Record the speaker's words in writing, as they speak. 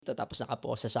Tapos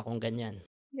nakaposes akong ganyan.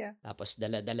 Yeah. Tapos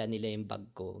dala-dala nila yung bag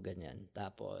ko, ganyan.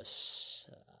 Tapos,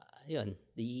 yun,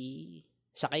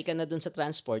 sakay ka na dun sa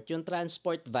transport. Yung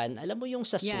transport van, alam mo yung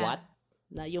sa SWAT,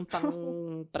 na yung pang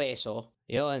preso,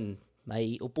 yun,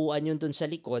 may upuan yun dun sa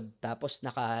likod, tapos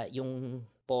yung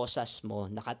posas mo,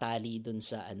 nakatali dun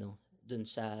sa dun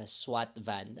sa SWAT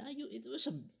van. It was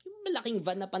yung malaking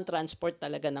van na pang-transport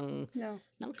talaga ng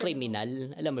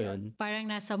kriminal. Alam mo yun? Parang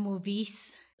nasa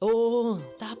movies. Oo,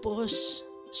 tapos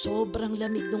sobrang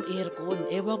lamig ng aircon.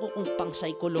 Ewan ko kung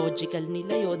pang-psychological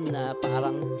nila yon na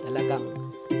parang talagang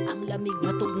ang lamig,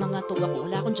 ngatog na ngatog ako.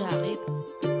 Wala akong jacket.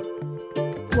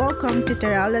 Welcome to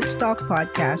Tara Let's Talk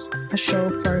Podcast, a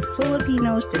show for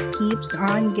Filipinos that keeps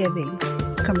on giving.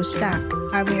 Kamusta?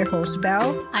 I'm your host,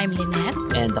 Belle. I'm Lynette.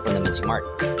 And ako naman si Mark.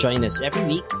 Join us every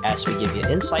week as we give you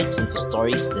insights into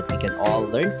stories that we can all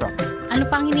learn from. Ano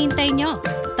pang hinihintay nyo?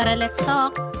 Tara, let's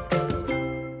talk!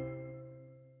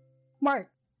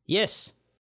 Mark. Yes.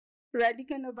 Ready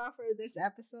ka na ba for this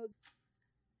episode?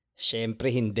 Siyempre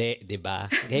hindi, di ba?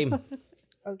 Game.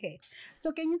 Okay.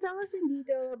 So can you tell us in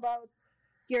detail about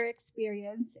your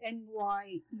experience and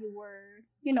why you were,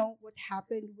 what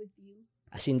happened with you?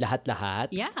 As in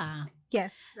lahat-lahat? Yeah.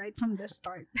 Yes, right from the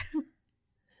start.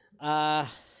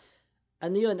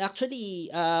 Ano yun?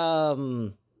 Actually,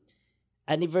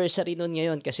 anniversary nun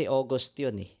ngayon kasi August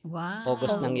yun eh. Wow.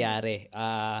 August nangyari.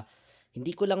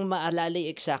 Hindi ko lang maalala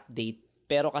yung exact date,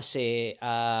 pero kasi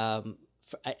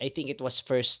I think it was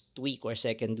first week or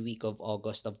second week of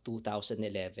August of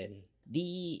 2011.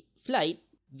 The flight,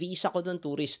 visa ko nun,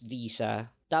 tourist visa.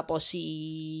 Tapos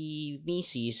si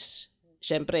Mrs.,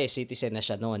 syempre citizen na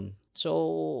siya nun.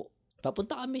 So,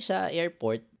 papunta kami sa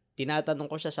airport. Tinatanong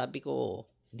ko siya, sabi ko,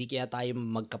 hindi kaya tayo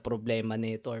magka-problema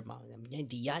nito or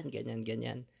hindi yan,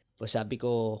 ganyan. Tapos sabi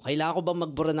ko, kailangan ko bang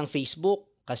magbura ng Facebook?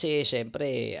 Kasi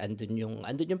syempre, andun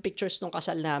yung pictures ng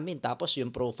kasal namin. Tapos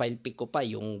yung profile pic ko pa,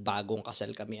 yung bagong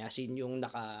kasal kami. As in yung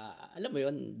alam mo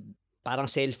yun, parang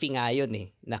selfie nga yun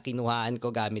eh. Na kinuhaan ko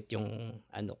gamit yung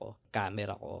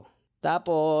camera ko.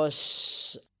 Tapos,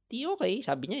 di okay.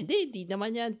 Sabi niya, hindi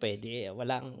naman yan. Pwede,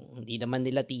 hindi naman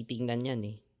nila titingnan yan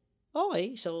eh.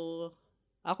 Okay, so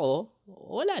ako,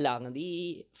 wala lang.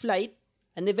 Di flight,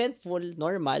 uneventful,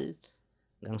 normal.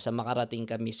 Hanggang sa makarating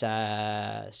kami sa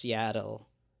Seattle.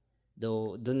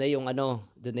 Doon na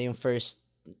yung first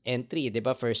entry, 'di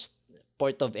ba? First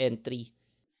port of entry.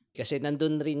 Kasi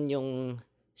nandun rin yung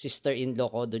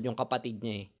sister-in-law ko, doon yung kapatid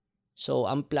niya eh. So,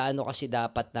 ang plano kasi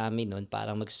dapat namin noon,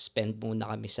 parang mag-spend muna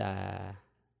kami sa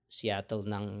Seattle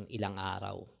ng ilang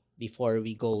araw before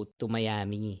we go to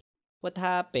Miami. What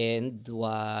happened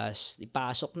was,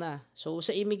 ipasok na. So,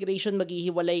 sa immigration,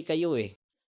 maghihiwalay kayo eh.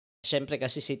 Siyempre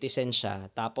kasi citizen siya,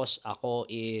 tapos ako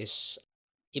is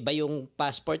iba yung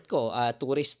passport ko,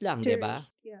 tourist lang, 'di ba?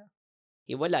 Yeah.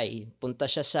 Hiwalay, punta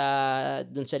siya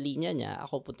dun sa linya niya,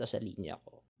 ako punta sa linya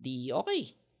ko. Di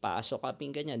okay, pasok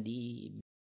kami ganyan,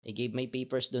 I gave my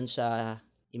papers dun sa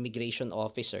immigration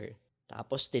officer.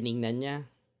 Tapos tiningnan niya.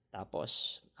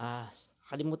 Tapos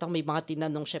kalimutan, may mga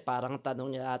tinanong siya, parang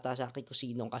tanong niya ata sa akin kung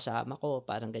sinong kasama ko,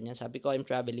 parang ganyan. Sabi ko, I'm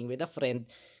traveling with a friend.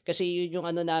 Kasi yun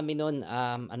yung namin noon,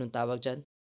 anong tawag dyan?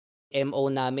 MO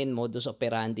namin, modus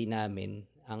operandi namin.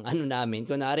 Ang namin,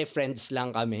 kunwari friends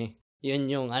lang kami.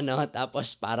 Yun yung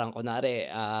tapos parang kunwari,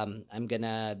 I'm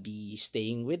gonna be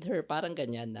staying with her, parang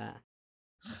ganyan na,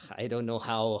 I don't know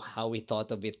how we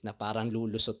thought of it na parang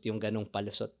lulusot yung ganong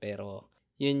palusot, pero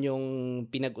yun yung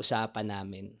pinag-usapan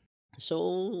namin.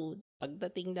 So,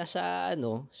 pagdating na sa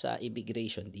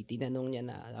immigration, tinanong niya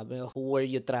na, sabi, who were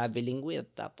you traveling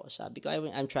with? Tapos sabi ko,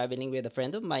 I'm traveling with a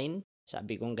friend of mine.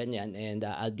 Sabi kong ganyan, and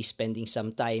I'll be spending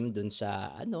some time dun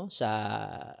sa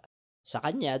sa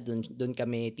kanya, dun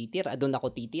kami titira, dun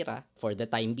ako titira for the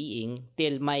time being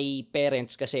till my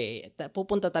parents, kasi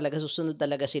susunod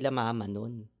talaga sila mama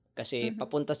nun. Kasi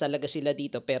papunta talaga sila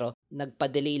dito, pero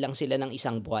nagpa-delay lang sila ng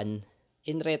 1 buwan.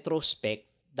 In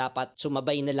retrospect, dapat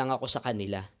sumabay na lang ako sa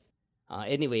kanila.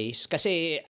 Anyways,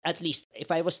 kasi at least if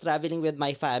I was traveling with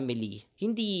my family,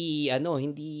 hindi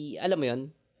alam mo yun,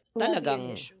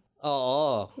 talagang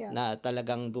na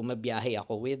talagang bumabiyahe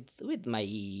ako with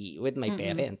my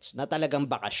parents, na talagang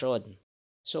bakasyon.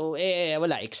 So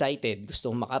wala, excited,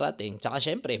 gustong makarating. Tsaka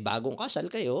syempre, bagong kasal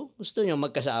kayo, gusto nyo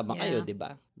magkasama kayo, 'di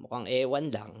ba? Mukhang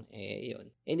ewan lang, yun.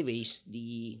 Anyways,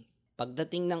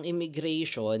 pagdating ng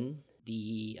immigration,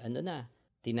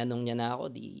 tinanong niya na ako,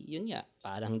 yun nga,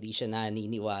 parang di siya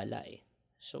naniniwala eh.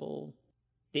 So,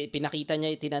 pinakita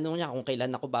niya, tinanong niya kung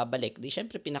kailan ako babalik. Di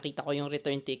syempre, pinakita ko yung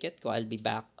return ticket ko. I'll be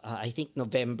back, I think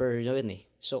November yun eh.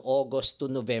 So, August to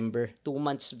November. 2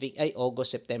 months,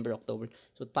 August, September, October.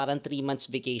 So, parang 3 months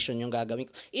vacation yung gagawin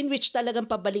ko. In which talagang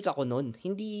pabalik ako nun.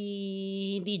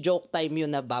 Hindi joke time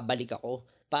yun na babalik ako.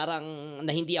 Parang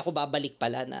na hindi ako babalik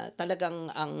pala, na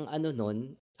talagang ang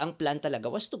ang plan talaga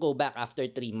was to go back after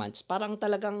 3 months. Parang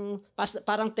talagang,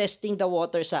 parang testing the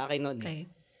water sa akin nun. Okay.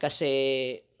 Kasi,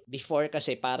 before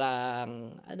kasi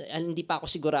parang hindi pa ako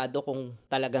sigurado kung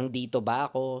talagang dito ba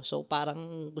ako. So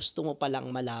parang gusto mo palang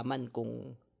malaman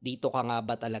kung dito ka nga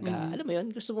ba talaga. Alam mo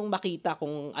yun, gusto mong makita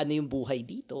kung ano yung buhay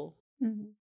dito.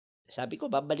 Sabi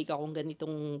ko, babalik akong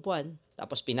ganitong buwan.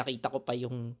 Tapos pinakita ko pa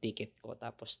yung ticket ko.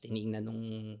 Tapos tinignan nung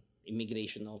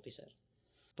immigration officer.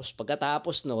 Tapos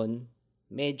pagkatapos nun,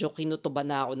 medyo kinutuban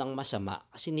na ako ng masama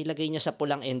kasi nilagay niya sa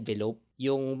pulang envelope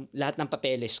yung lahat ng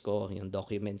papeles ko, yung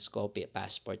documents ko,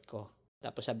 passport ko.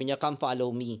 Tapos sabi niya, come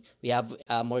follow me. We have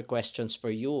more questions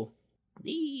for you.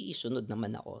 Di, sunod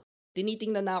naman ako.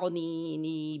 Tinitingnan na ako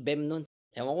ni Bem nun.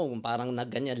 Ewan ko kung parang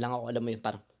nagganyan lang ako, alam mo yun,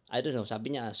 parang, I don't know,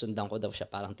 sabi niya, sundan ko daw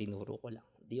siya, parang tinuro ko lang.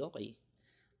 Di okay.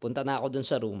 Punta na ako dun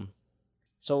sa room.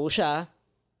 So siya,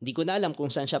 hindi ko na alam kung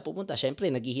saan siya pupunta. Siyempre,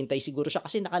 naghihintay siguro siya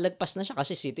kasi nakalagpas na siya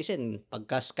kasi citizen.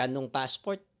 Pagka-scan ng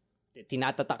passport,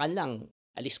 tinatatakan lang.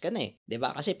 Alis ka na eh. 'Di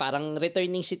ba? Kasi parang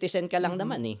returning citizen ka lang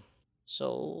naman eh.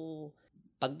 So,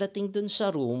 pagdating dun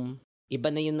sa room, iba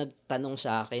na yung nagtanong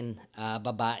sa akin.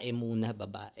 Babae muna,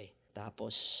 babae.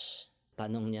 Tapos,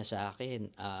 tanong niya sa akin,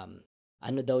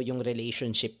 ano daw yung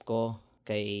relationship ko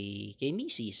kay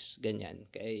Mrs. ganyan,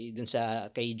 kay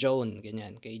Joan,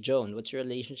 ganyan, kay Joan, what's your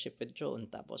relationship with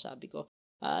Joan? Tapos sabi ko,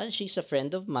 she's a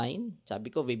friend of mine. Sabi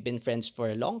ko, we've been friends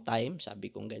for a long time. Sabi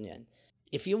ko ganyan.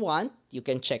 If you want, you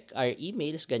can check our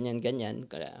emails, ganyan.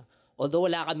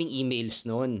 Although wala kaming emails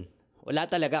noon. Wala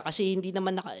talaga kasi hindi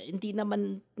naman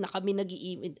na kami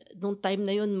nag-i-email nung time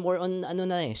na yun, more on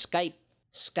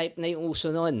Skype na yung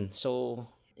uso noon. So,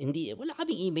 wala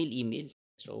kaming email.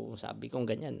 So, sabi kong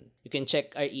ganyan. You can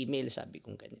check our email, sabi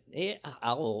kong ganyan.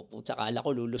 Ako, akala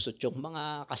ko lulusot yung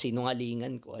mga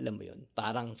kasinungalingan ko, alam mo yun.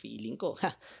 Parang feeling ko,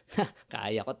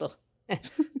 kaya ko to.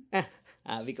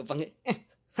 Sabi ko pang,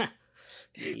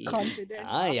 Confident.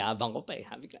 Yabang ko pa eh.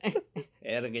 Sabi ko,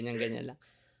 pero ganyan lang.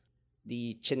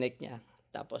 Di chinek niya.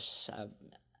 Tapos,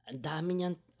 ang dami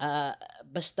niyang,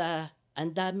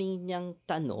 ang dami niyang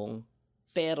tanong,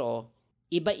 pero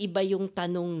iba-iba yung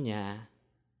tanong niya.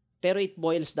 Pero it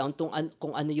boils down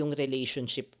kung ano yung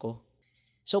relationship ko.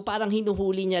 So parang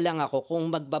hinuhuli niya lang ako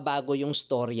kung magbabago yung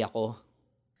storya ko.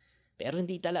 Pero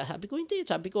hindi talaga. Sabi ko, hindi.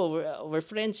 Sabi ko, we're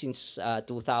friends since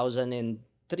 2003.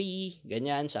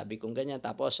 Ganyan. Sabi ko ganyan.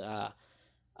 Tapos,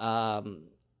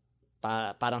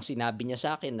 parang sinabi niya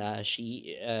sa akin na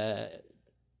she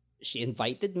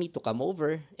invited me to come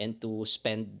over and to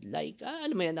spend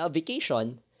alam mo yan, a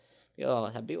vacation.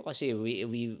 Sabi ko kasi,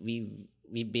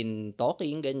 we've been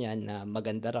talking ganyan na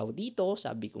maganda raw dito,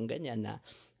 sabi kong ganyan na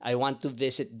I want to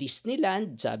visit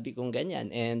Disneyland, sabi kong ganyan,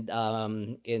 and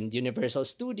Universal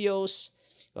Studios,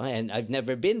 and I've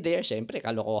never been there. Syempre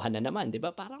kalokohan na naman, 'di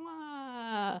ba? Parang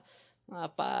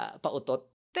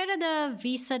pautot. Pero the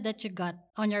visa that you got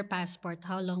on your passport,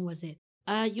 how long was it?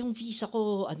 Yung visa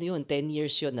ko 10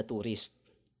 years yun na tourist.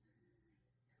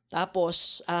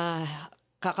 Tapos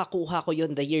kakakuha ko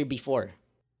yun the year before.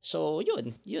 So,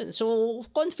 yun. So,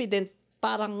 confident,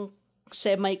 parang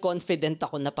semi-confident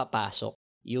ako na papasok.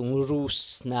 Yung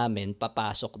ruse namin,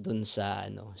 papasok dun sa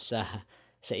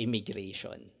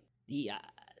immigration.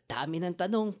 Dami ng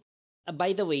tanong.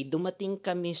 By the way, dumating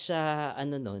kami sa,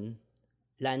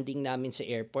 landing namin sa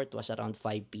airport was around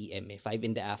 5 p.m. 5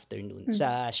 in the afternoon.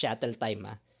 Sa shuttle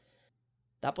time,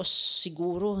 Tapos,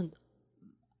 siguro,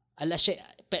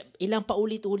 ilang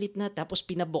paulit-ulit na, tapos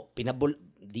pinadala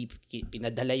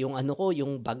yung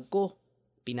yung bag ko.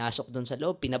 Pinasok doon sa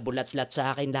loob, pinabulat-lat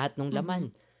sa akin lahat ng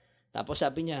laman. Tapos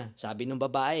sabi nung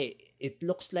babae, it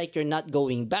looks like you're not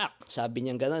going back. Sabi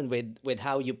niya ganun with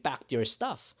how you packed your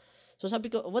stuff. So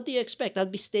sabi ko, what do you expect? I'll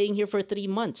be staying here for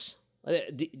 3 months.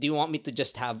 Do you want me to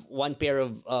just have one pair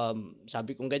of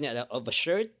sabi kong ganyan, of a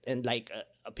shirt and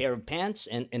a pair of pants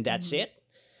and that's it?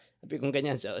 Sabi kong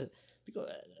ganyan. So,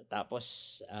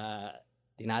 tapos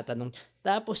tinatanong.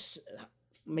 Tapos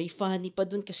may funny pa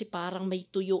dun kasi parang may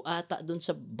tuyo ata dun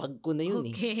sa bag ko na yun.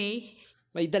 Okay.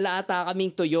 May dala ata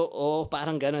kaming tuyo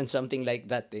parang ganun, something like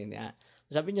that.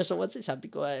 Sabi niya, so what's it?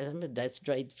 Sabi ko, that's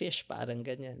dried fish, parang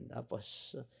ganyan.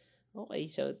 Tapos, okay,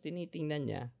 so tinitingnan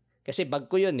niya. Kasi bag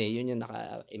ko yun yun yung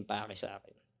naka-impake sa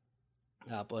akin.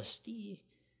 Tapos,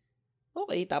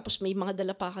 okay, tapos may mga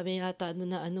dala pa kami yata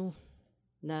na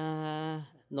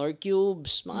Nor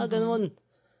cubes, mga ganun.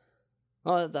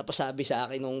 Oh, tapos sabi sa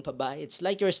akin nung babae, it's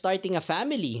like you're starting a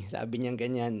family. Sabi niya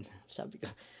ganyan. Sabi ko,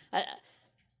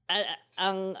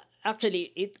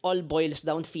 actually, it all boils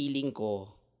down feeling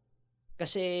ko.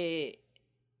 Kasi,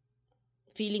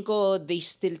 feeling ko they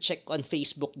still check on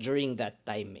Facebook during that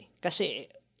time eh. Kasi,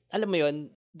 alam mo yon,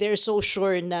 they're so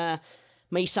sure na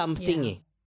may something eh.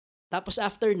 Tapos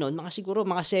after nun, siguro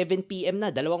mga 7 p.m.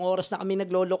 na, 2 oras na kami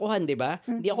naglolokohan, di ba?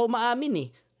 Hindi ako maamin eh.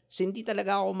 Hindi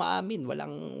talaga ako maamin.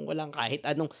 Walang kahit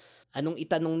anong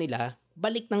itanong nila,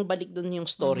 balik doon yung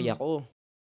storya ko.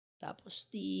 Tapos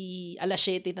alas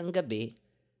 7 ng gabi,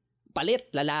 palit,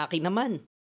 lalaki naman.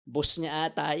 Boss niya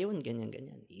ata yun, ganyan.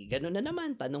 Ganun na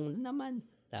naman, tanong na naman.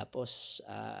 Tapos,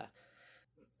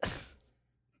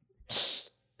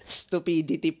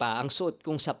 stupidity pa, ang suot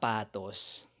kong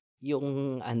sapatos,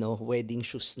 yung wedding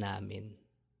shoes namin.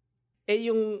 I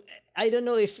don't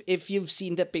know if you've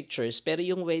seen the pictures, pero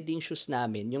yung wedding shoes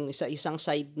namin, yung isang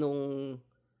side nung,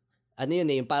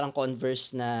 yung parang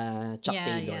Converse na Chuck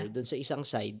Taylor, dun sa isang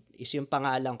side is yung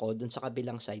pangalan ko, dun sa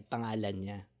kabilang side, pangalan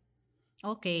niya.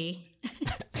 Okay.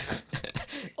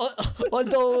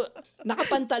 Although,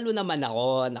 nakapantalo naman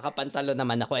ako.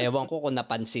 Ewan ko kung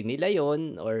napansin nila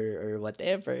yon or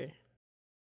whatever.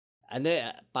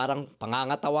 Parang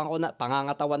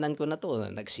pangangatawanan ko na to.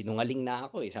 Nagsinungaling na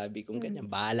ako eh. Sabi kong ganyan,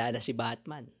 bahala na si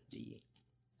Batman.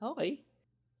 Okay.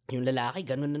 Yung lalaki,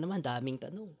 ganun na naman, daming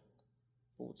tanong.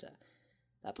 Pusa.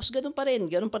 Tapos ganun pa rin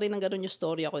yung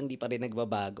story ako, hindi pa rin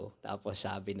nagbabago. Tapos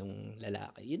sabi nung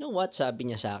lalaki, you know what? Sabi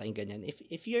niya sa akin ganyan,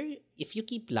 if you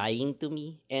keep lying to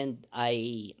me and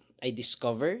I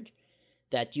discovered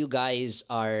that you guys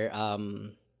are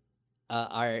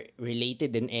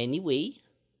related in any way,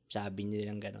 sabi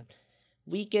niya lang ganun,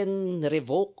 we can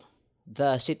revoke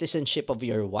the citizenship of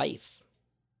your wife.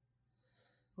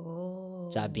 Oh.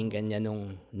 Sabing ganyan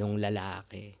nung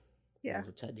lalaki. Yeah.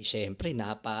 Di syempre,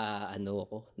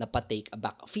 napa-take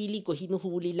aback. Feeling ko,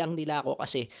 hinuhuli lang nila ako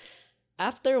kasi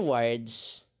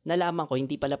afterwards, nalaman ko,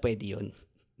 hindi pala pwede yun.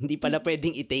 Hindi pala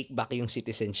pwedeng i-take back yung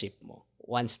citizenship mo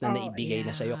once na naibigay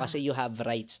na sa'yo kasi you have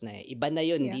rights na eh. Iba na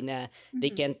yun, hindi na,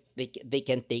 they can't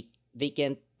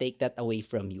take that away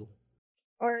from you.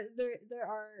 Or there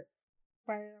are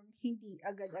parang hindi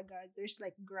agad-agad. There's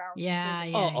like grounds. Yeah.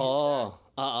 Yeah.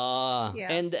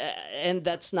 And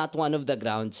that's not one of the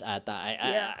grounds ata.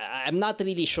 I'm not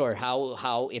really sure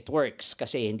how it works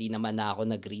kasi hindi naman na ako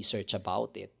nag-research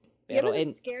about it. Pero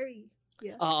it's scary.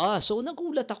 Yeah. So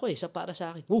nagulat ako sa para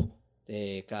sa akin.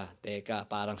 Teka,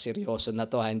 parang seryoso na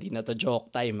to, hindi na to joke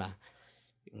time ah.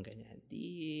 Yung ganyan.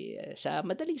 Sa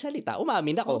madaling salita,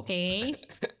 umamin ako. Okay.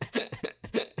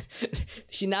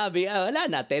 Sinabi, wala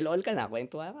na, tell all ka na,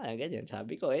 kwentuhan ka na, ganyan.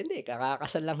 Sabi ko, hindi,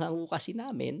 kakakasal lang ang kasi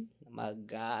namin.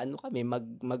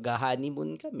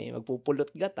 Mag-honeymoon kami, magpupulot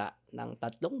gata ng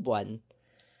 3 buwan.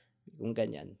 Kung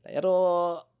ganyan.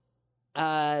 Pero,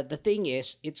 the thing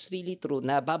is, it's really true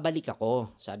na babalik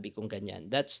ako, sabi kong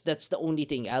ganyan. That's the only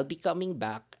thing. I'll be coming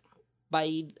back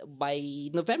by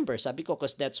November, sabi ko,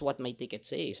 because that's what my ticket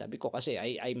says. Sabi ko kasi,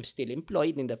 I'm still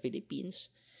employed in the Philippines.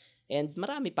 And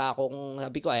marami pa akong,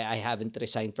 sabi ko, I haven't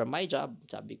resigned from my job.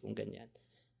 Sabi kong ganyan.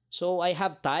 So, I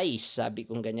have ties. Sabi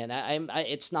kong ganyan.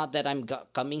 It's not that I'm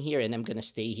coming here and I'm gonna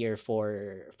stay here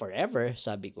forever.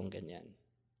 Sabi kong ganyan.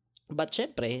 But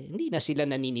syempre, hindi na sila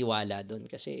naniniwala doon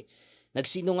kasi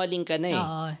nagsinungaling ka na eh.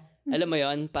 Alam mo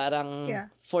yon, parang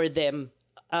for them,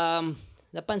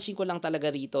 napansin ko lang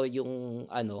talaga rito yung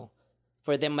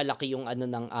for them malaki yung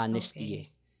ng honesty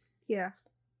eh. Yeah.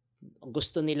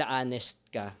 Gusto nila honest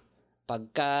ka.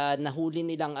 Pagka nahuli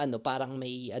nilang parang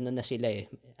may na sila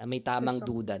eh. May tamang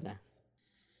duda na.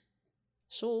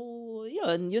 So,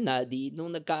 yun na.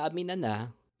 Nung nagkaaminan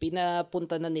na,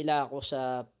 pinapunta na nila ako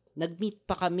sa, nag-meet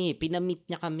pa kami. Pinamit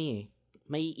niya kami.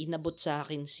 May inabot sa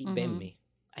akin si Bem eh.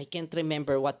 I can't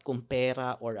remember what kung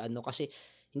pera or kasi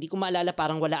hindi ko maalala,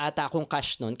 parang wala ata akong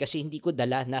cash noon kasi hindi ko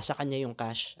dala, nasa kanya yung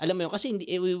cash. Alam mo yun, kasi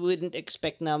we wouldn't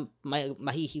expect na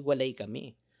mahihiwalay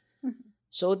kami.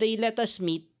 So, they let us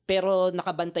meet, pero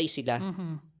nakabantay sila.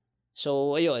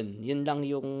 So, ayun, yun lang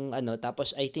yung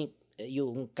tapos I think,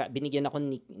 yung binigyan ako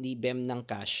ni Bem ng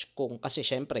cash, kasi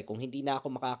syempre, kung hindi na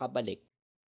ako makakabalik,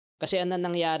 kasi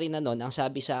nangyari na noon, ang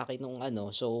sabi sa akin nung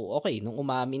so, okay, nung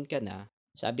umamin ka na,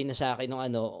 sabi na sa akin nung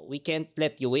we can't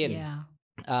let you in. Yeah.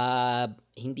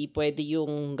 Hindi pwede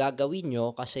yung gagawin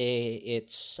nyo kasi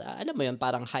it's, alam mo yun,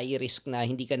 parang high risk na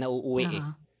hindi ka na uuwi eh.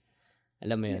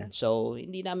 Alam mo yun. Yeah. So,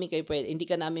 hindi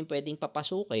ka namin pwedeng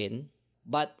papasukin,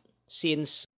 but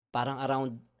since parang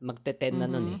around magte-10 na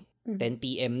nun eh, 10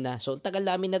 p.m. na. So, tagal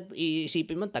namin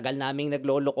tagal naming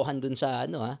naglolokohan dun sa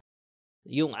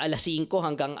Yung alas 5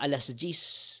 hanggang alas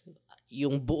 10,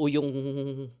 yung buo yung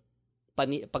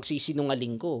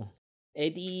pagsisinungaling ko.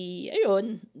 Eh di,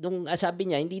 ayun, sabi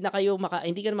niya, hindi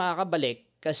ka na makakabalik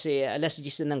kasi alas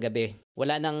 10 na ng gabi.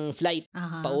 Wala nang flight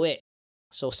pauwi.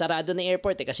 So, sarado na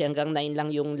airport kasi hanggang 9 lang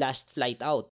yung last flight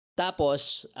out.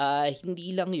 Tapos,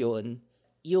 hindi lang yun,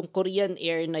 yung Korean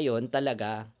Air na yun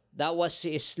talaga, that was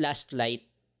his last flight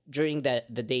during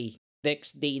the day.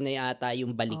 Next day na yata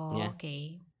yung balik niya.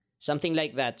 Okay. Something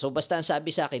like that. So, basta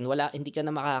sabi sa akin, hindi ka na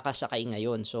makakasakay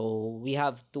ngayon. So, we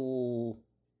have to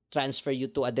transfer you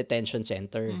to a detention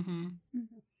center.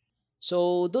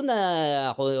 So, doon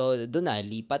na,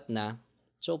 lipat na.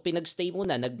 So, pinagstay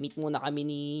muna, nag-meet muna kami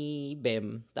ni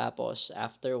Bem. Tapos,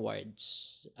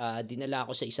 afterwards, dinala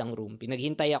ako sa isang room.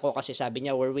 Pinaghintay ako kasi sabi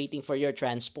niya, we're waiting for your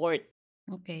transport.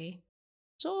 Okay.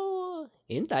 So,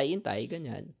 hintay,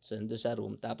 ganyan. So, nandun sa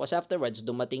room. Tapos, afterwards,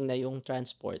 dumating na yung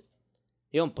transport.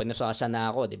 Yung, pinasasa na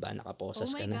ako, di ba?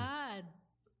 Nakaposas ka na. Oh my God.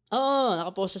 Oo,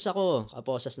 nakaposas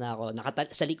na ako.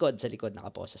 Sa likod,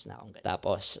 nakaposas na ako.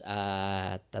 Tapos,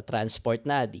 transport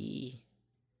na,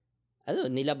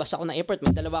 nilabas ako ng airport.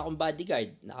 May dalawa akong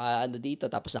bodyguard. Dito,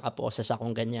 tapos nakaposas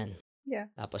akong ganyan. Yeah.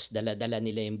 Tapos, dala-dala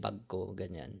nila yung bag ko,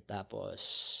 ganyan. Tapos,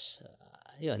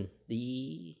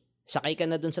 sakay ka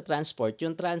na dun sa transport.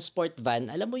 Yung transport van,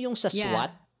 alam mo yung sa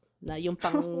SWAT, na yung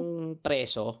pang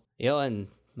preso, yun.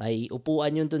 May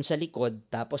upuan yun dun sa likod,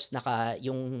 tapos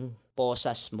yung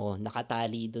posas mo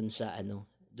nakatali dun sa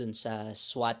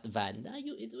SWAT van.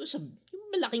 Yung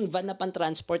malaking van na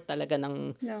pan-transport talaga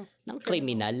ng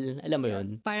kriminal, alam mo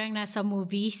yun? Parang nasa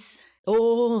movies.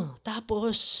 Oo,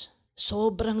 tapos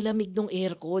sobrang lamig ng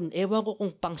aircon. Ewan ko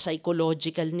kung pang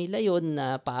psychological nila yun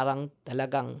na parang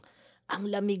talagang ang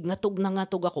lamig, ngatog na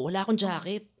ngatog ako. Wala akong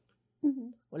jacket.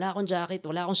 Wala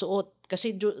akong suot.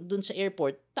 Kasi dun sa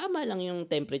airport, tama lang yung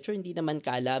temperature, hindi naman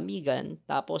kalamigan.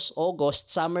 Tapos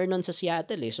August, summer nun sa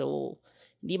Seattle eh. So,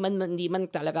 hindi man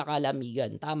talaga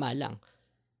kalamigan. Tama lang.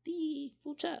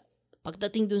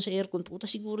 Pagdating dun sa aircon,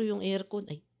 siguro yung aircon,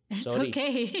 It's sorry.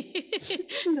 okay.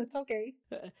 That's okay.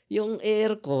 Yung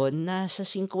aircon, nasa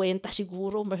 50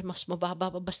 siguro, mas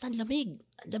mababa pa. Basta ang lamig.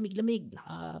 Ang lamig.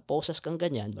 Nakaposas kang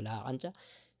ganyan, wala kang siya.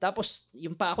 Tapos,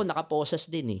 yung pa ako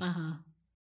nakaposas din eh.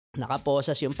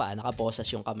 Nakaposas yung paa, nakaposas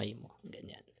yung kamay mo.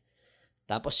 Ganyan.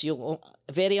 Tapos yung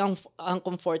very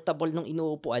uncomfortable nung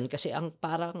inuupuan kasi alam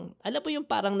mo yung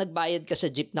parang nagbayad ka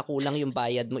sa jeep na kulang yung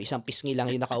bayad mo, isang pisngi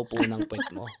lang yung nakaupo ng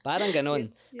puwet mo. Parang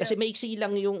ganun. Kasi maiksi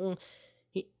lang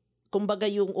kumbaga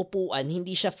yung upuan,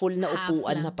 hindi siya full na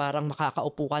upuan na parang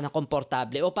makakaupo ka na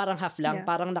komportable o parang half lang,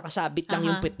 parang nakasabit lang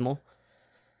yung puwet mo.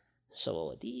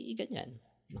 So, di ganyan.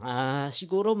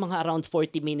 Siguro mga around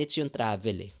 40 minutes yung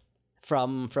travel eh.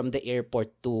 From the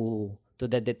airport to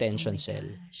the detention cell.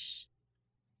 Gosh.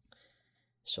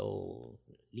 So,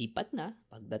 lipat na.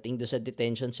 Pagdating doon sa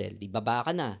detention cell, di baba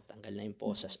ka na. Tanggal na yung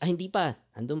posas. Hindi pa.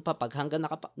 Andun pa.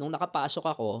 Nung nakapasok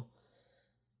ako,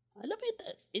 alam mo,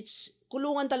 it's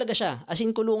kulungan talaga siya. As in,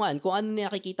 kulungan. Kung ano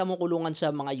nakikita mo kulungan sa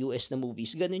mga US na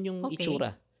movies, ganun yung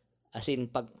itsura. As in,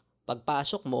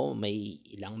 pagpasok mo, may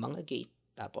ilang mga gate.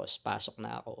 Tapos, pasok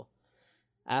na ako.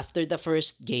 After the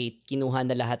first gate, kinuha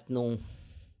na lahat ng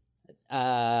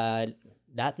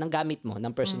gamit mo,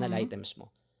 ng personal items mo.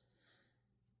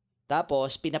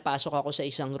 Tapos, pinapasok ako sa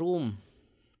isang room.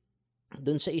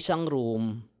 Doon sa isang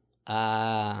room,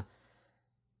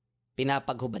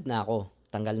 pinapaghubad na ako.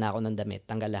 Tanggal na ako ng damit.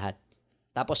 Tanggal lahat.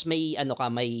 Tapos, may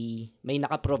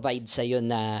naka-provide sa'yo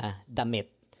na damit.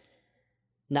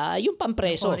 Na yung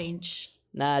pampreso. Orange.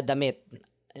 Na damit.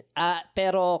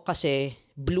 Pero kasi,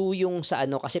 blue yung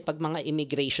kasi pag mga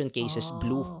immigration cases,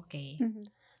 blue. Okay.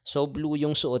 So, blue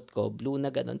yung suot ko. Blue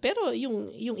na ganun. Pero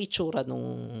yung itsura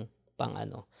nung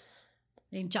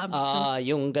Yung jumpsuit.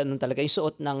 yung ganun talaga. Yung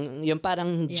suot yung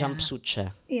parang jumpsuit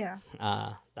siya. Yeah.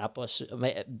 Tapos,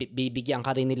 bibigyan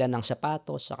ka rin nila ng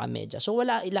sapatos, saka medya. So,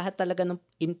 lahat talaga ng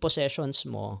in possessions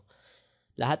mo,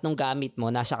 lahat ng gamit mo,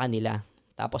 nasa kanila.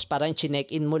 Tapos, parang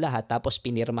chinek-in mo lahat, tapos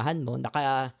pinirmahan mo,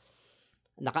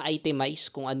 naka-itemize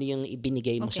kung ano yung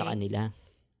ibinigay mo sa kanila.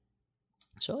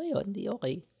 So, ayun, di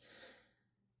okay.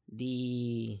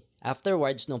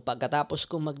 Afterwards, nung pagkatapos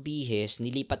kong magbihis,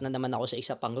 nilipat na naman ako sa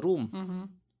isa pang room.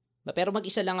 Pero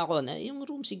mag-isa lang ako. Yung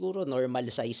room siguro normal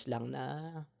size lang na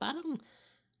parang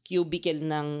cubicle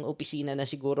ng opisina na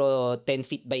siguro 10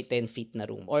 feet by 10 feet na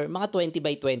room. Or mga 20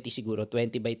 by 20 siguro,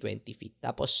 20 by 20 feet.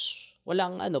 Tapos,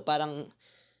 walang parang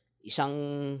isang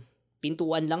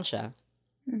pintuan lang siya.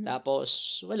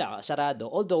 Tapos, wala, sarado.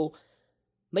 Although,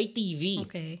 may TV.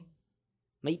 Okay.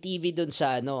 May TV dun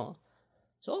sa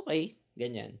So, okay,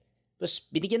 ganyan. Tapos,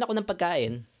 binigyan ako ng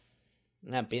pagkain.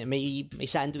 May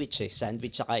sandwich eh.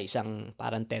 Sandwich saka isang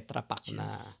parang Tetra Pak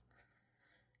Juice.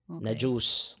 na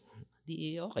juice.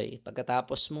 Di okay.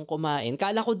 Pagkatapos mong kumain,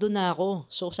 kala ko doon na ako.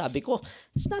 So sabi ko,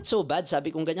 it's not so bad.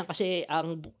 Sabi kong ganyan kasi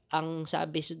ang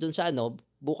sabi doon sa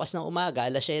bukas ng umaga,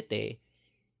 alas 7,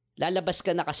 lalabas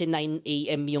ka na kasi 9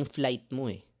 a.m. yung flight mo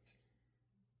eh.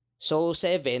 So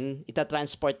 7,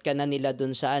 itatransport ka na nila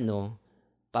doon sa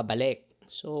pabalik.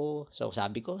 So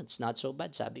sabi ko, it's not so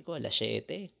bad. Sabi ko, alas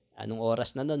 7. Anong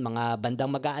oras na nun? Mga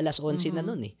bandang mag-aalas 11 na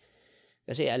nun eh.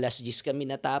 Kasi alas 10 kami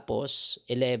natapos,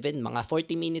 11, mga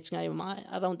 40 minutes nga yung mga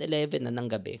around 11 na ng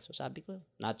gabi. So sabi ko,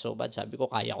 not so bad. Sabi ko,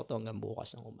 kaya ko to hanggang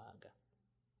bukas ng umaga.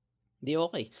 Di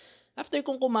okay. After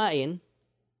kong kumain,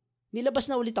 nilabas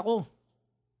na ulit ako.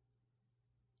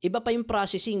 Iba pa yung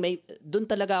processing. Doon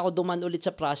talaga ako duman ulit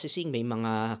sa processing. May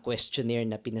mga questionnaire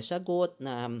na pinasagot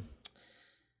na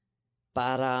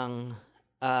parang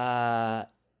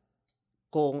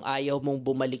kung ayaw mong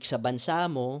bumalik sa bansa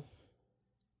mo,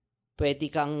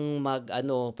 pwede kang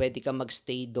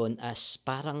magstay doon as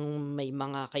parang may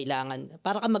mga kailangan,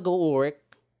 para ka mag-work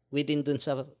within doon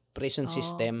sa prison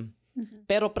system.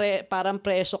 Pero parang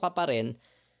preso ka pa rin.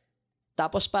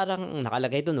 Tapos parang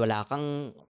nakalagay doon,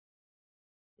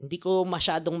 hindi ko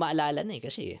masyadong maalala na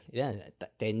kasi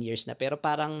 10 years na. Pero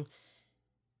parang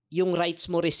yung rights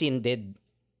mo rescinded.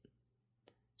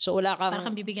 So wala kang...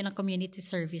 Parang bibigyan ng community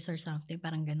service or something,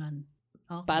 parang ganon.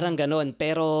 Okay. Parang ganon,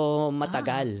 pero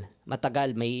matagal.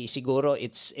 Matagal. May siguro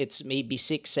it's maybe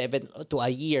 6, 7 to a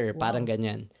year, parang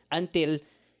ganyan. Until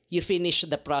you finish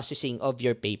the processing of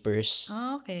your papers.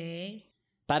 Okay.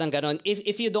 Parang ganon.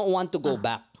 If you don't want to go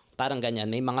back, parang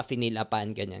ganyan. May mga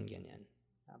finil-upan, ganyan.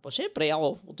 Tapos syempre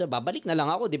ako, babalik na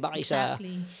lang ako, di ba? Kaysa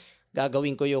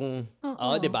gagawin ko yung,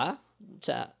 di ba?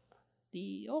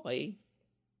 Okay.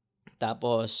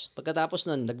 Tapos, pagkatapos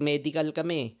nun, nag-medical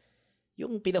kami.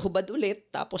 Yung pinahubad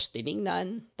ulit, tapos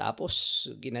tiningnan, tapos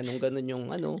ginanong-ganon yung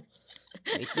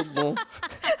itlog mo.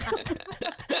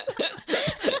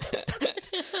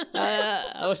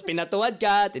 Tapos pinatuwad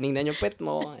ka, tiningnan yung pet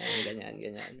mo, ganyan.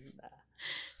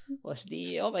 Tapos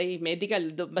okay, medical,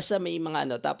 basta may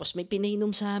mga tapos may pinainom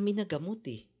sa amin na gamot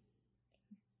eh.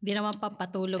 Hindi naman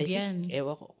pampatulog yan.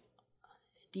 Ewan ko.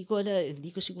 Hindi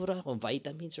ko siguro kung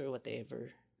vitamins or whatever.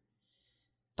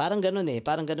 Parang ganun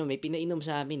may pinainom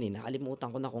sa amin eh.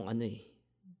 Nakalimutan ko na kung ano eh.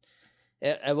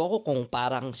 Ewan ko kung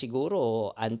parang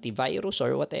siguro antivirus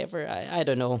or whatever. I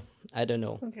don't know.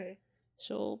 Okay.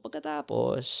 So,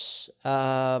 pagkatapos,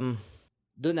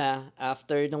 doon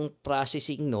after nung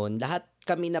processing nun, lahat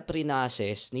kami na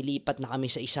pre-process, nilipat na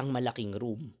kami sa isang malaking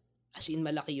room. As in,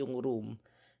 malaki yung room.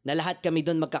 Na lahat kami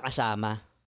doon magkakasama.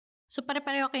 So,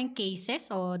 pare-pareho kayong cases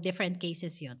o different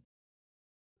cases yun?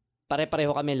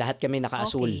 Pare-pareho kami, lahat kami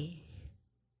naka-asul. Okay.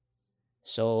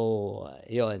 So,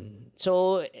 yun.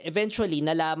 So, eventually,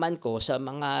 nalaman ko sa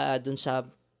mga dun sa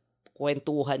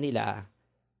kwentuhan nila,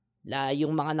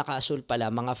 yung mga naka-asul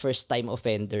pala, mga first-time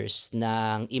offenders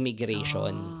ng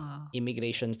immigration.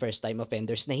 Immigration first-time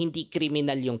offenders na hindi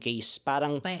criminal yung case.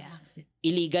 Parang by accident.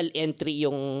 Illegal entry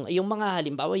yung mga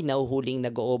halimbawa nahuhuling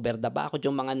nag-over the back,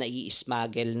 yung mga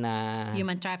nai-smuggle na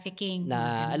human trafficking.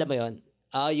 Na, alam mo yun,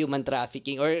 human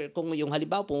trafficking. Or kung yung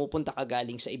halimbawa pumupunta ka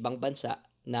galing sa ibang bansa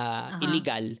na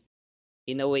illegal,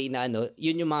 in a way na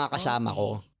yun yung mga kasama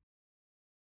ko.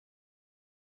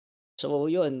 So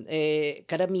yun,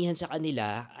 karamihan sa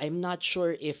kanila, I'm not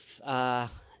sure if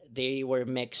they were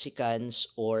Mexicans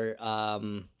or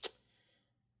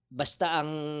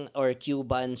or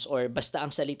Cubans or basta ang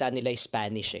salita nila is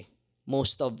Spanish eh.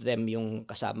 Most of them yung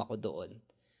kasama ko doon.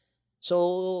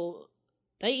 So,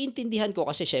 naiintindihan ko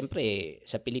kasi syempre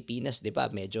sa Pilipinas, 'di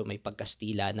ba, medyo may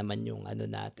pagkastila naman yung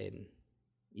natin.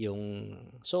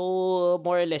 So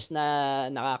more or less na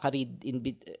nakaka-read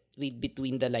read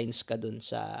between the lines ka dun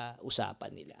sa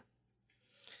usapan nila.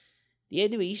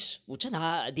 Anyways,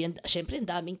 syempre ang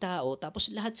daming tao,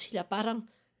 tapos lahat sila parang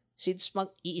since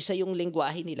iisa yung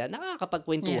lengguwahe nila,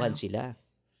 nakakapagkwentuhan sila.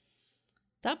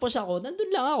 Tapos ako, nandun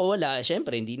lang ako, wala.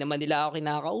 Syempre, hindi naman nila ako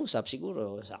kinakausap.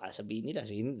 Siguro, sabihin nila,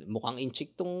 mukhang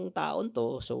inchik tong taon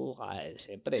to. So,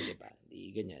 syempre, di ba? Di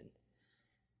ganyan.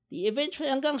 Eventually,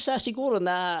 hanggang sa siguro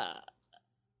na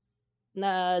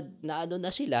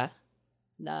sila,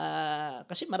 na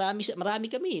kasi marami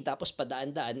kami, tapos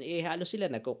padaan-daan, halos sila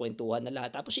nagkukwentuhan na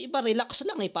lahat. Tapos iba, relax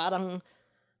lang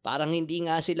parang hindi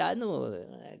nga sila,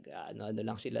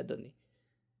 lang sila doon eh.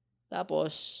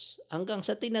 Tapos, hanggang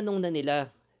sa tinanong na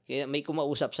nila, kaya may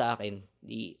kumausap sa akin,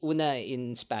 una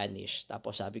in Spanish,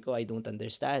 tapos sabi ko, I don't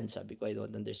understand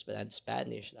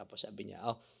Spanish. Tapos sabi niya,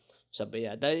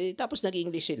 tapos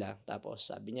nag-English sila, tapos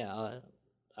sabi niya,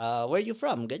 where you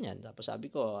from? Ganyan. Tapos sabi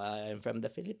ko, I'm from the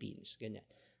Philippines. Ganyan.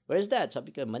 Where's that?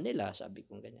 Sabi ko, Manila. Sabi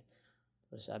ko, ganyan.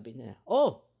 Tapos sabi niya,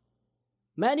 oh,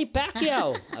 Manny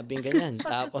Pacquiao. Sabi ganyan.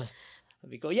 Tapos,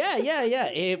 sabi ko, yeah.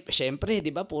 Eh, syempre, di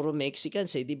ba, puro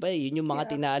Mexicans eh. Di ba, yun yung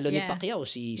mga tinalo ni Pacquiao.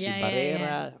 Si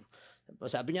Barrera.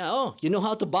 Tapos sabi niya, oh, you know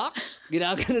how to box?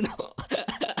 Ginaganon ako.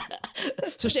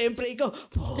 So, syempre, ikaw,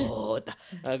 puta,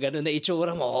 ganun na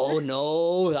itsura mo. Oh,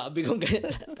 no. Sabi ko ganyan.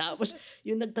 Tapos,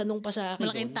 yung nagtanong pa sa akin.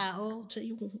 Malaking tao. Sa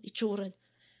yung itsura.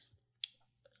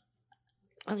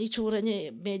 Ang itsura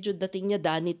niya, medyo dating niya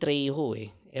Danny Trejo eh.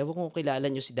 Ewan ko kung kilala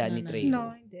niyo si Danny Trejo.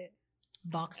 No, hindi.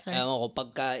 Boxer. Ewan ko,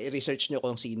 pagka i-research niyo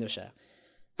kung sino siya.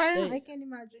 Parang I can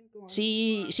imagine kung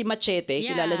Si Machete,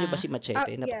 kilala niyo ba si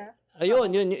Machete? Yeah.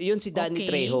 Ayun, yun si Danny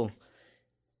Trejo.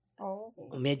 Oh.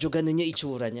 Medyo ganun yung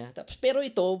itsura niya. Tapos, pero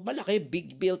ito, malaki,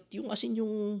 big built. Yung asin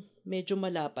yung medyo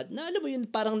malapad. Na alam mo yun,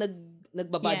 parang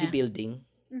nagba-bodybuilding.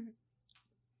 Mhm.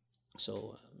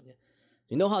 So,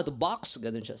 you know how to box?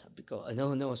 Ganun siya. Sabi ko,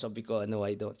 no. Sabi ko, no,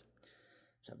 I don't.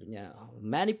 Sabi niya,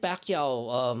 Manny Pacquiao,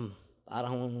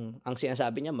 parang ang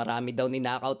sinasabi niya, marami daw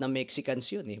ni-knockout na Mexicans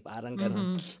yun eh. Parang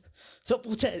ganun. So,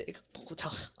 puta,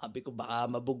 sabi ko, baka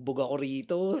mabugbog ako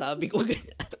rito. Sabi ko,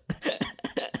 ganyan.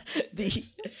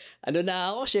 Ano na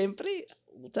ako, syempre,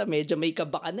 medyo may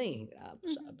kabaka na eh.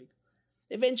 Sabi ko.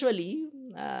 Eventually,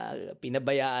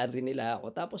 pinabayaan rin nila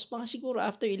ako. Tapos mga siguro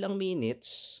after ilang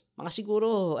minutes, mga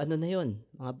siguro, ano na yun,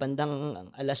 mga bandang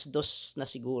 2:00 na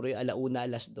siguro,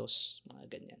 1:00, 2:00, mga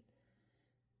ganyan.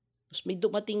 Tapos may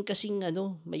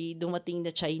dumating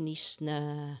na Chinese na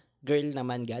girl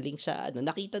naman galing sa,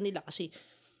 nakita nila kasi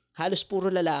halos puro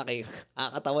lalaki.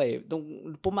 Kakatawa eh.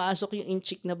 Nung pumasok yung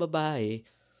in-chick na babae,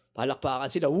 palakpakan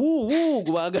sila, woo,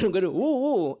 gumagano,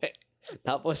 woo.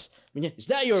 Tapos, is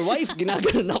that your wife?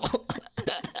 Ginaganon ako.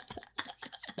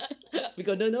 Sabi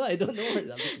ko, no, I don't know her.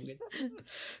 Sabi ko, ganyan.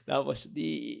 Tapos,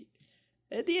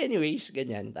 anyways,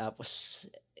 ganyan. Tapos,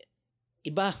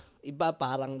 iba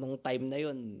parang nung time na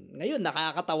yun. Ngayon,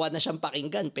 nakakatawa na siyang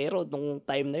pakinggan. Pero nung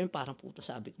time na yun, parang puta,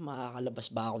 sabi ko, makakalabas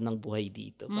ba ako ng buhay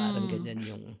dito? Parang ganyan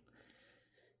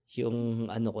yung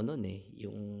ano ko nun eh,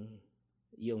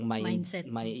 yung mindset,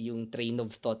 yung train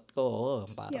of thought ko,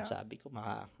 parang sabi ko,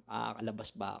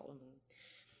 makakalabas ba ako?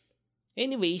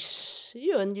 Anyways,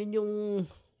 yun yung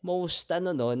most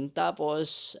nun.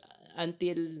 Tapos,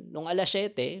 until nung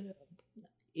 7:00,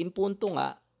 impunto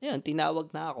nga, yun,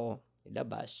 tinawag na ako,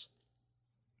 ilabas.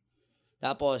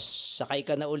 Tapos, sakay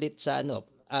ka na ulit sa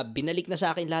binalik na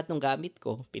sa akin lahat ng gamit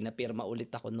ko. Pinapirma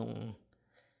ulit ako nung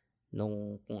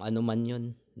kung ano man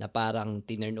yun, na parang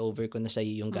tinurn over ko na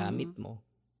sa'yo yung gamit mo.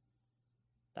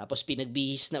 Tapos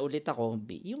pinagbihis na ulit ako,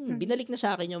 yung binalik na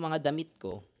sa akin yung mga damit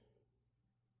ko.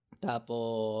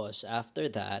 Tapos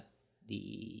after that,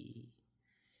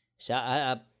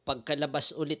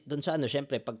 pagkalabas ulit dun sa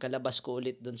syempre pagkalabas ko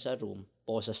ulit dun sa room,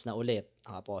 posas na ulit.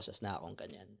 Nakaposas na akong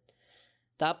ganyan.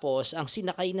 Tapos ang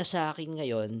sinakay na sa akin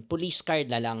ngayon, police car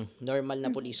na lang, normal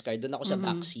na police car. Doon ako sa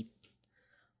backseat.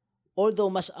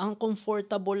 Although mas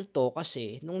uncomfortable to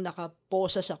kasi nung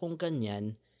nakaposas akong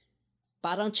ganyan,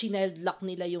 parang child lock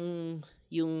nila yung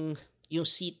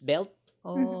seat belt.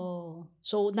 Oh.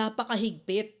 So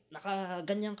napakahigpit.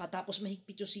 Nakaganyan ka tapos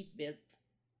mahigpit yung seat belt.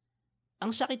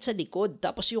 Ang sakit sa likod.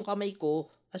 Tapos yung kamay ko,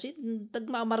 kasi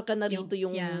nagmamarka na rito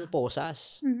yung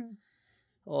posas.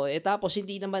 Tapos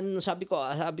hindi naman sabi ko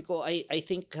I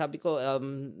think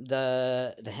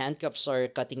the handcuffs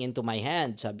are cutting into my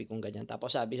hand, sabi ko ganyan.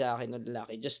 Tapos sabi sa akin ng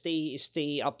lalaki, just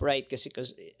stay upright kasi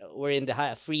we're in the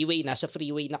freeway, nasa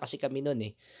freeway na kasi kami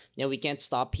noon eh. We can't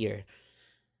stop here.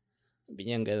 Sabi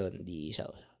niya ganoon,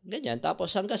 ganyan.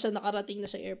 Tapos hanggang sa nakarating na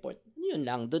sa airport, yun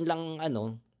lang, doon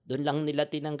lang nila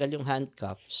tinanggal yung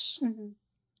handcuffs.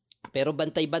 Pero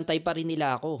bantay-bantay pa rin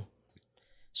nila ako.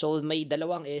 So, may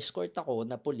dalawang escort ako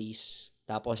na police.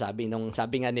 Tapos sabi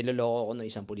nga niloloko ko ng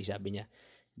isang police, sabi niya,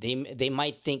 they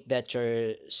might think that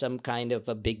you're some kind of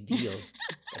a big deal.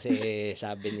 Kasi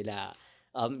sabi nila,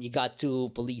 you got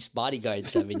 2 police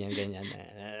bodyguards, sabi niya ganyan.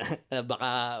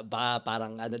 Baka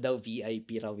parang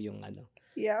VIP raw yung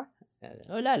Yeah.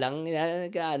 Wala lang,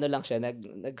 lang siya,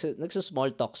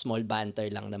 nagsa-small talk, small banter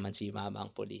lang naman si mama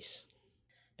ang police.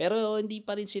 Pero hindi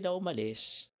pa rin sila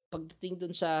umalis. Pagdating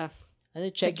dun sa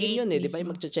check-in yun eh, di ba?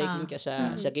 Magcha-check-in ka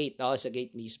sa gate. Sa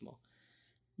gate mismo.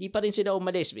 Hindi pa rin sila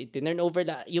umalis. Tinurn over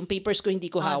na. Yung papers ko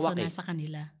hindi ko hawak so nasa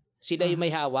kanila. Sila yung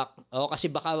may hawak. Kasi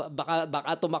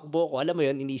baka tumakbo ko. Alam mo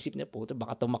yun, inisip niya, puto,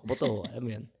 baka tumakbo to. Alam mo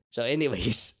yun. So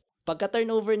anyways, pagka-turn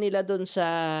over nila dun sa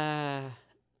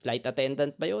flight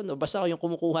attendant ba yun? O basta yung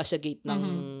kumukuha sa gate ng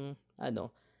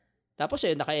Tapos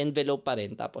naka-envelope pa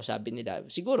rin. Tapos sabi nila,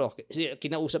 siguro,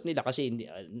 kinausap nila kasi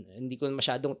hindi ko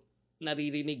masyadong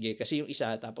naririnig kasi yung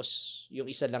isa, tapos yung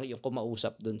isa lang yung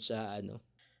kumausap dun sa ano.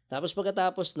 Tapos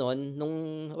pagkatapos nun, nung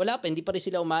wala pa, hindi pa rin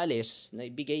sila umalis,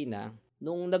 naibigay na.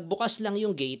 Nung nagbukas lang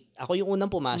yung gate, ako yung unang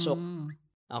pumasok.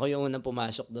 Ako yung unang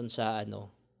pumasok dun sa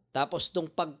ano. Tapos nung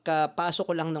pagkapasok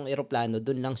ko lang ng eroplano,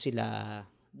 dun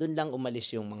lang umalis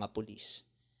yung mga pulis.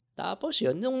 Tapos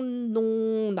yun, nung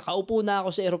nakaupo na ako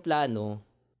sa eroplano,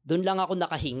 dun lang ako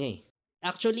nakahinga.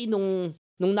 Actually, nung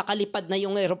nakalipad na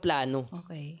yung eroplano,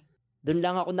 Okay. dun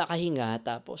lang ako nakahinga,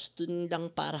 tapos dun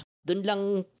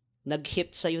lang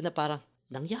nag-hit sa'yo na parang,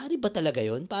 nangyari ba talaga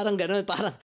yun? Parang gano'n,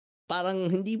 parang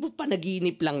hindi mo pa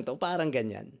naginip lang to, parang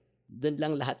ganyan. Dun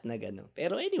lang lahat na gano'n.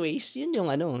 Pero anyways, yun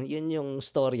yung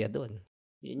storya dun.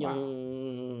 Yun yung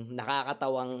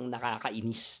nakakatawang,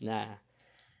 nakakainis na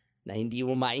hindi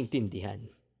mo maintindihan.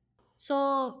 So,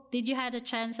 did you had a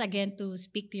chance again to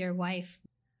speak to your wife?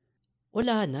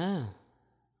 Wala na.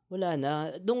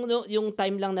 Yung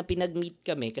time lang na pinag-meet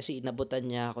kami kasi inabutan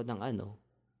niya ako ng ano.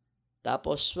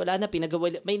 Tapos wala na,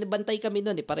 may nabantay kami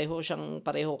noon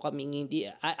pareho kaming hindi,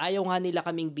 ayaw nga nila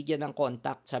kaming bigyan ng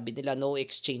contact. Sabi nila no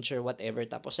exchange or whatever.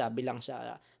 Tapos sabi lang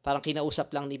parang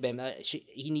kinausap lang ni Bem,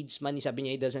 he needs money, sabi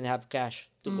niya he doesn't have cash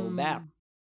to go back.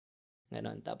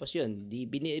 Ganon. Tapos yun,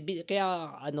 kaya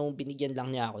binigyan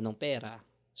lang niya ako ng pera.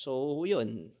 So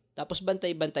yun, tapos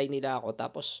bantay-bantay nila ako,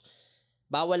 tapos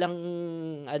bawal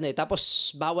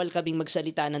kaming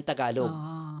magsalita ng Tagalog.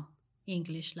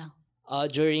 English lang.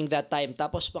 During that time.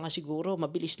 Tapos mga siguro,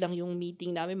 mabilis lang yung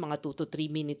meeting namin, mga 2 to 3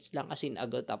 minutes lang as in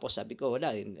agad. Tapos sabi ko,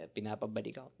 wala,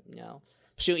 pinapabalik ako.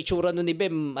 Tapos yung itsura nun ni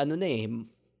Bem,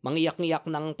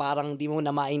 mangiyak-ngiyak ng parang di mo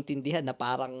na maintindihan na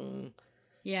parang,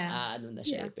 na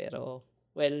siya. Pero,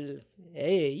 well,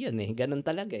 yun ganun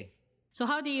talaga . So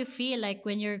how do you feel like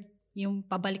when yung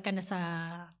pabalik ka na sa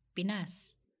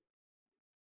Pinas?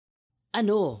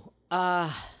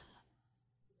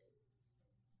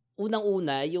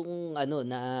 Unang-una, yung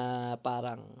na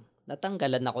parang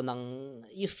natanggalan ako ng,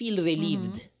 you feel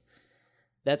relieved.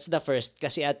 That's the first.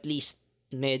 Kasi at least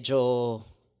medyo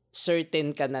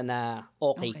certain ka na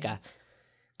okay ka.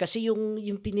 Kasi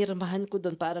yung pinirmahan ko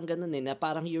doon, parang ganun na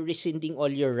parang you're rescinding all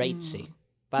your rights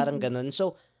Parang ganun.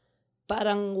 So,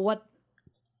 parang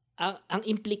ang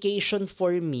implication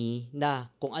for me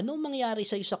na kung anong mangyari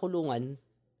sa'yo sa kulungan,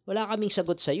 wala kaming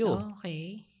sagot sa'yo.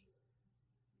 Okay.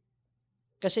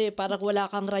 Kasi parang wala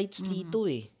kang rights dito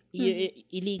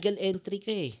illegal entry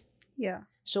ka Yeah.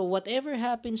 So whatever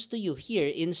happens to you here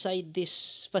inside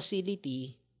this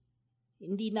facility,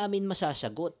 hindi namin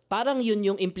masasagot. Parang yun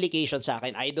yung implication sa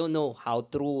akin. I don't know how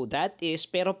true that is,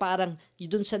 pero parang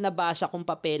yun sa nabasa kong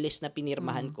papeles na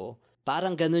pinirmahan ko,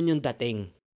 parang ganun yung dating.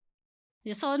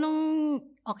 So nung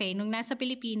nasa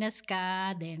Pilipinas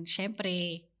ka, then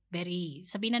syempre,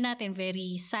 sabihin na natin,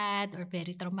 very sad or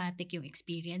very traumatic yung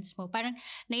experience mo. Parang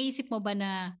naisip mo ba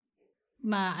na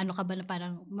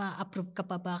parang ma-approve ka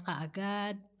pa ba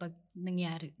kaagad pag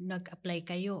nag-apply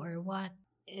kayo or what?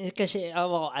 Kasi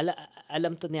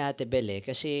alam to ni Ate Bel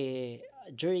kasi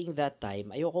during that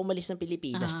time, ayoko umalis ng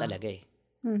Pilipinas talaga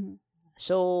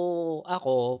So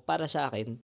ako, para sa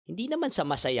akin, hindi naman sa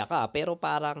masaya ka, pero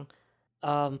parang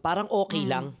okay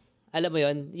lang. Alam mo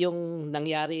yon, yung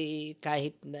nangyari,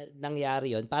 kahit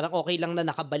nangyari yon, parang okay lang na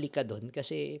nakabalik ka doon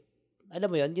kasi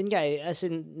alam mo yon, yun nga as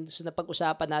in, sa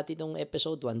napag-usapan natin nung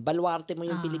episode 1, baluarte mo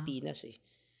yung Pilipinas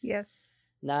Yes.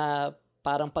 Na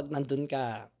parang pag nandun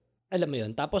ka, alam mo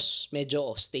yon, tapos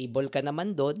medyo stable ka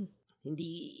naman doon,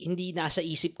 hindi nasa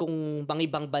isip kong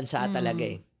ibang bansa talaga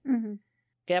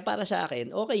Kaya para sa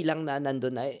akin, okay lang na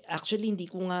nandun na. Actually, hindi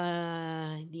ko nga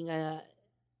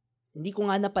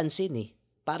napansin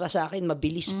Para sa akin,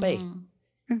 mabilis pa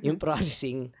yung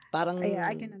processing. Parang,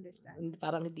 I can understand.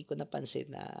 Parang hindi ko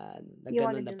napansin na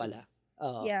gano'n na pala.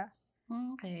 Yeah.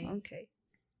 Okay.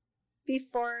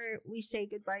 Before we say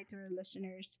goodbye to our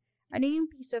listeners, ano yung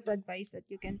piece of advice that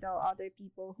you can tell other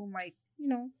people who might,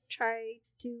 try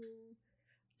to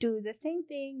do the same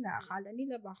thing na akala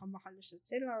nila baka makalusot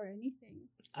sila or anything?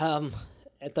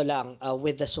 Ito lang,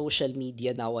 with the social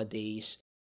media nowadays,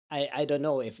 I don't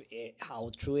know if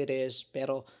how true it is,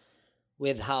 pero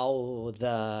with how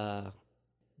the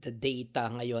data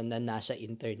ngayon na nasa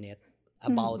internet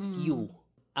about you,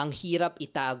 ang hirap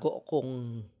itago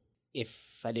kung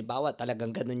if halimbawa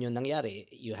talagang ganun yung nangyari,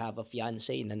 you have a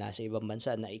fiancé na nasa ibang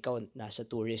bansa na ikaw nasa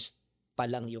tourist pa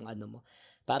lang yung mo.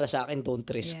 Para sa akin, don't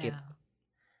risk it.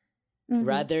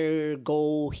 Rather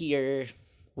go here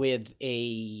with a,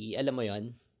 alam mo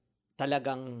yon,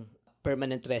 talagang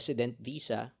permanent resident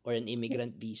visa or an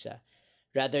immigrant visa,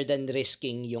 rather than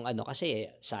risking yung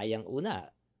kasi sayang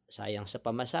sa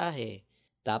pamasahe.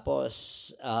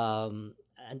 Tapos ang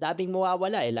daming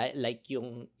mawawala like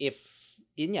yung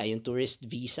yun nga, yung tourist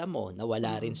visa mo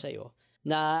nawala rin sa'yo.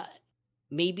 Na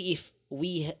maybe if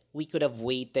we could have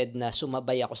waited na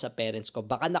sumabay ako sa parents ko,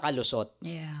 baka nakalusot.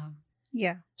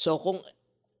 Yeah. So kung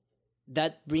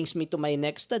that brings me to my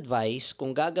next advice,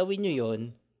 kung gagawin nyo yun,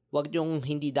 wag nyong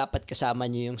hindi dapat kasama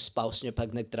nyo yung spouse nyo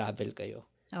pag nag-travel kayo.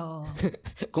 Oh.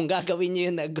 Kung gagawin nyo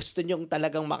yun na gusto nyong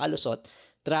talagang makalusot,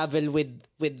 travel with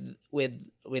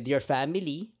your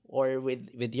family or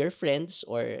with your friends,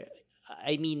 or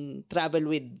travel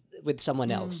with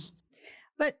someone else.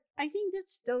 But I think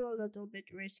that's still a little bit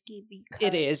risky because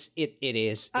It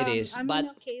is. But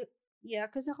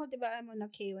because ako, diba, I'm on a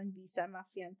K1 visa, I'm a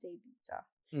fiancé visa.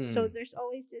 So there's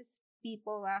always this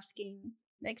people asking,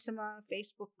 like sa mga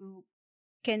Facebook group,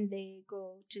 can they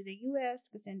go to the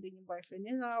US kasi andun yung boyfriend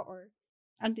nila or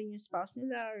andun yung spouse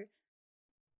nila, or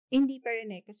hindi pa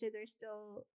rin kasi there's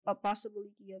still a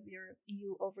possibility of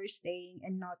you overstaying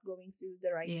and not going through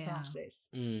the right process.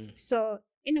 So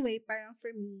in a way, parang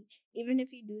for me, even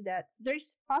if you do that, there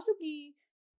is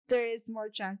more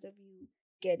chance of you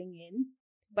getting in.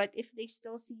 But if they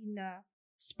still see na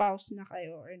spouse na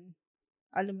kayo, or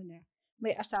alam mo na,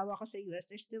 may asawa ka sa US,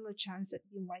 there's still a chance that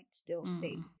you might still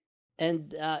stay.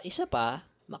 And isa pa,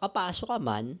 makapasok ka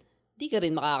man, di ka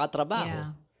rin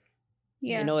makakatrabaho.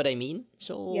 Yeah. You know what I mean?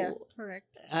 So, yeah,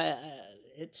 correct.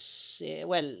 It's,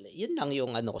 yun lang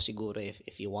yung ko siguro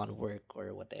if you want work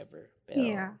or whatever. Pero,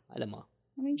 alam mo.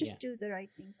 Just do the right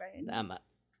thing pa rin. Tama.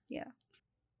 Yeah.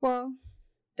 Well,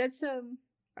 that's a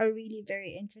really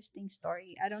very interesting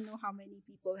story. I don't know how many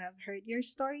people have heard your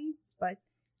story, but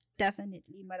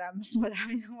definitely marami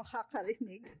na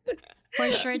makakarinig.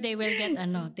 For sure, they will get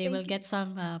will get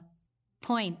some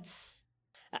points.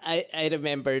 I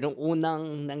remember nung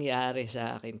unang nangyari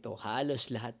sa akin to,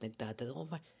 halos lahat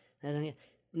nagtatanong,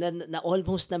 na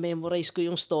almost na-memorize ko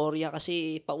yung storya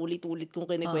kasi paulit-ulit kong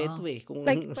kinikwento Kung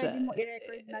like, pwede mo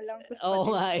i-record na lang.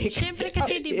 Oo nga eh. Siyempre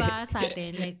kasi diba sa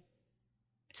atin, like,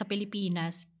 sa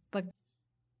Pilipinas,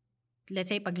 let's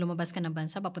say, pag lumabas ka ng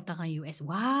bansa, papunta kang US.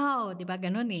 Wow! Diba?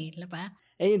 Ganun diba?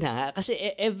 Ayun na. Kasi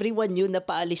everyone yun,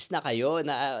 napaalis na kayo.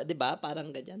 Na, diba? Parang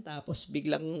ganyan. Tapos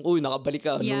biglang, nakabalik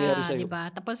ka. Anong nangyari sa'yo?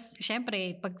 Diba? Tapos,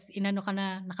 syempre, pag inano ka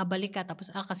na, nakabalik ka, tapos,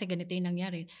 kasi ganito yung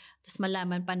nangyari. Tapos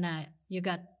malaman pa na you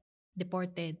got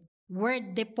deported.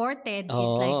 Word deported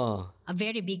is like a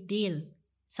very big deal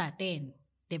sa atin.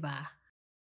 Diba?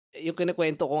 Yung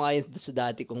kinikwento ko nga sa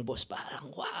dati kong boss, parang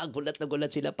gulat na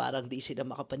gulat sila, parang di sila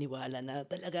makapaniwala na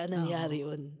talaga nangyari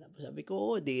yun. Tapos sabi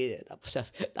ko, di.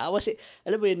 Tapos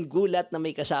alam mo yun, gulat na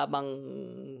may kasamang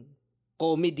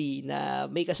comedy,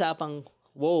 na may kasamang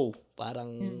wow,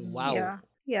 parang wow.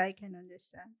 Yeah, I can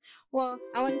understand. Well,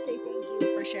 I want to say thank you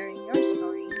for sharing your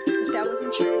story because I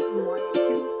wasn't sure if you wanted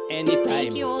to. Anytime.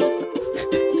 Thank you also.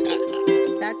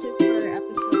 That's it for our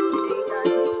episode today,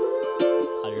 guys.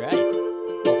 All right.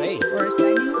 Okay. We're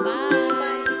signing off.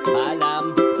 Bye. Paalam.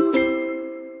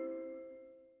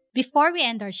 Before we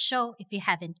end our show, if you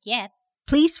haven't yet,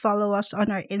 please follow us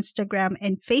on our Instagram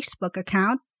and Facebook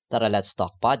account. Tara, Let's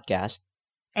Talk Podcast.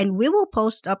 And we will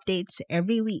post updates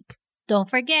every week. Don't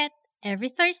forget, every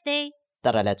Thursday,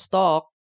 Tara, Let's Talk.